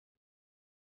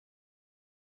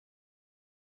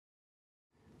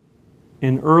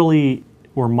In early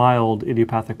or mild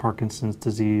idiopathic Parkinson's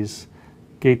disease,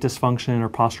 gait dysfunction or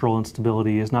postural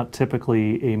instability is not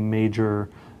typically a major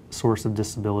source of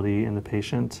disability in the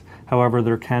patient. However,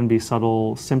 there can be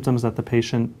subtle symptoms that the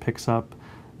patient picks up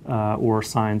or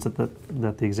signs that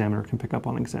the examiner can pick up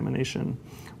on examination.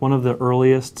 One of the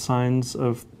earliest signs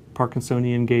of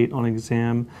Parkinsonian gait on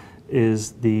exam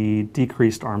is the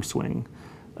decreased arm swing.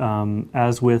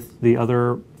 As with the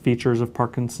other features of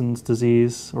Parkinson's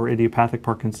disease or idiopathic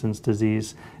Parkinson's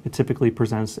disease, it typically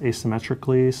presents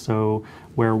asymmetrically, so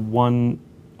where one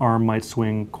arm might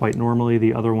swing quite normally,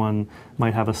 the other one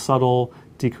might have a subtle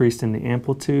decrease in the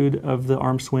amplitude of the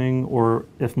arm swing, or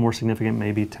if more significant,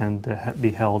 maybe tend to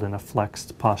be held in a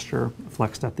flexed posture,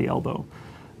 flexed at the elbow.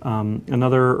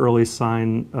 Another early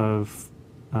sign of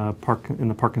in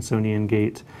the Parkinsonian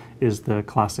gait is the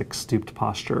classic stooped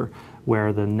posture,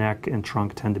 where the neck and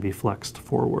trunk tend to be flexed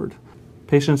forward.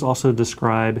 Patients also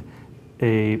describe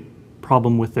a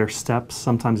problem with their steps,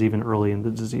 sometimes even early in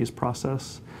the disease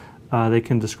process. They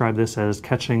can describe this as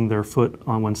catching their foot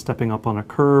on when stepping up on a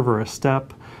curve or a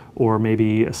step, or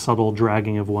maybe a subtle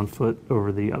dragging of one foot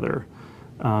over the other.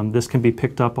 This can be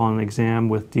picked up on exam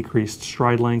with decreased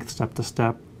stride length, step to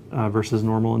step, versus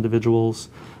normal individuals,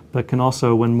 but can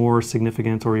also, when more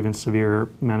significant or even severe,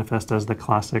 manifest as the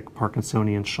classic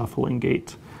Parkinsonian shuffling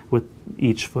gait, with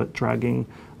each foot dragging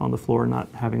on the floor, not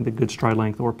having the good stride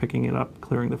length or picking it up,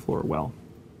 clearing the floor well.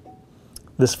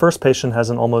 This first patient has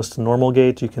an almost normal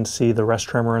gait. You can see the rest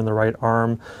tremor in the right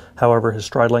arm. However, his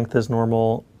stride length is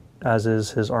normal, as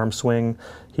is his arm swing.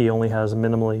 He only has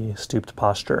minimally stooped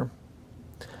posture.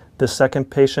 This second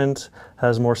patient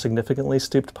has more significantly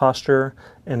stooped posture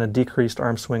and a decreased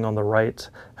arm swing on the right.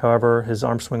 However, his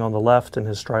arm swing on the left and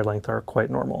his stride length are quite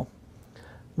normal.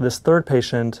 This third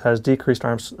patient has decreased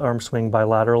arm swing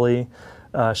bilaterally.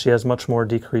 She has much more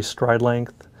decreased stride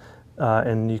length,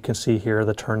 and you can see here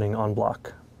the turning en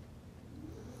bloc.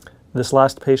 This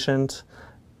last patient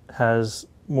has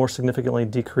more significantly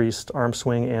decreased arm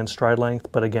swing and stride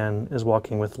length, but again is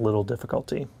walking with little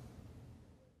difficulty.